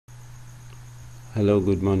Hello,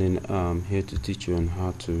 good morning. I'm here to teach you on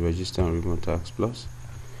how to register on remotasks plus,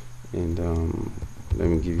 and let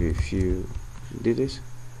me give you a few details.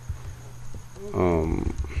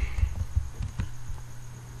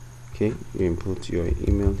 Okay, you input your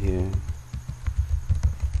email here.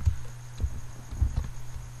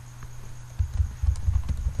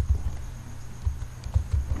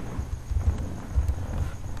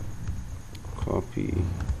 Copy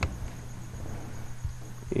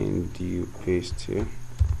and you paste here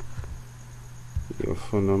your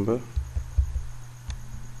phone number.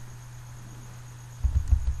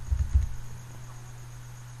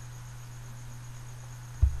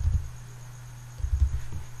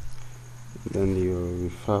 Then your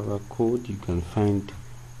referral code. You can find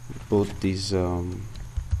both these you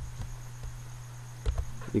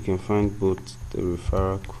can find both the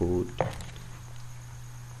referral code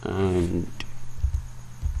and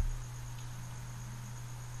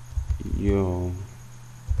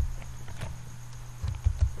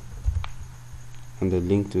the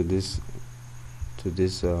link to this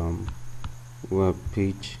web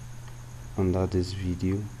page under this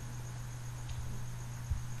video.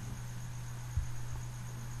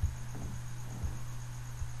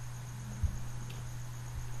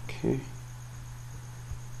 Okay,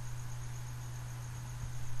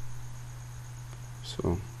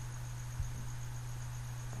 so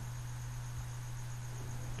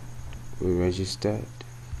we registered.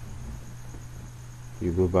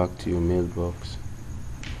 You go back to your mailbox,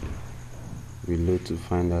 reload to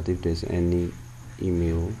find out if there's any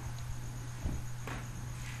email.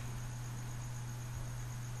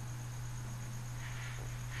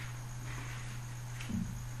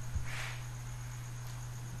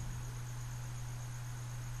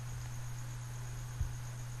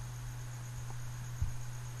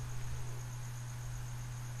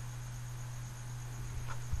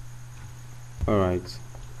 Alright,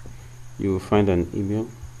 you will find an email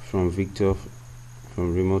from Victor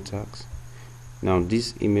from remotasks. Now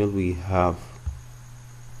this email we have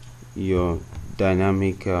your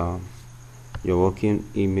dynamic your working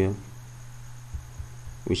email,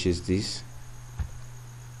 which is this.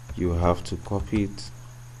 You have to copy it,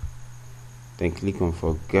 then click on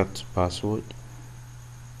forget password.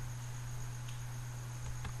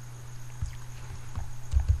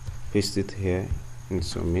 Paste it here and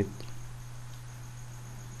submit.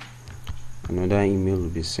 Another email will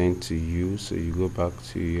be sent to you, so you go back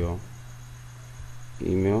to your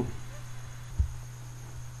email.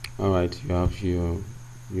 Alright, you have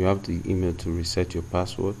the email to reset your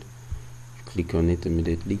password. You click on it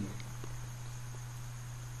immediately.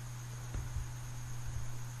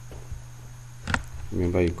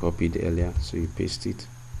 Remember, you copied earlier, so you paste it.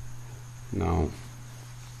 Now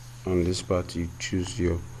on this part, you choose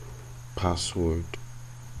your password.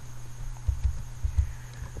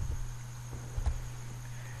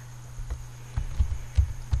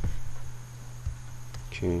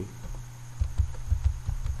 Okay,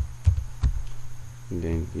 and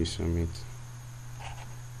then you submit.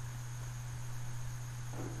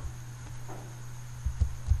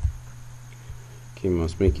 Okay,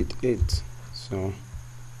 must make it 8. So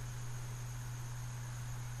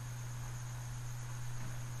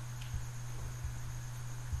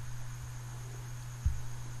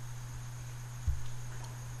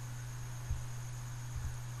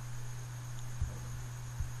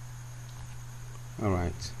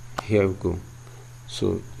alright, here we go.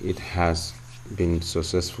 So it has been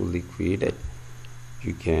successfully created.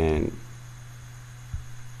 You can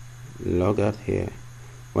log out here.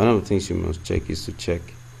 One of the things you must check is to check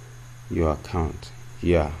your account.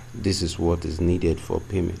 Yeah, this is what is needed for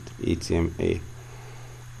payment. ATM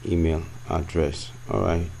email address.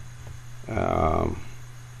 Alright,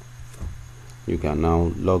 you can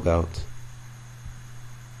now log out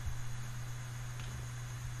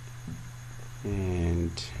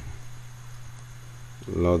and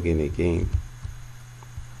log in again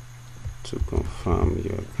to confirm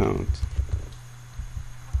your account.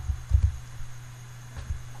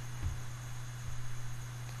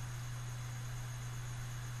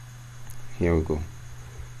 Here we go.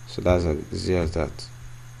 So that's as easy as that.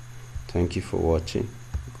 Thank you for watching.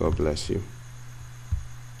 God bless you.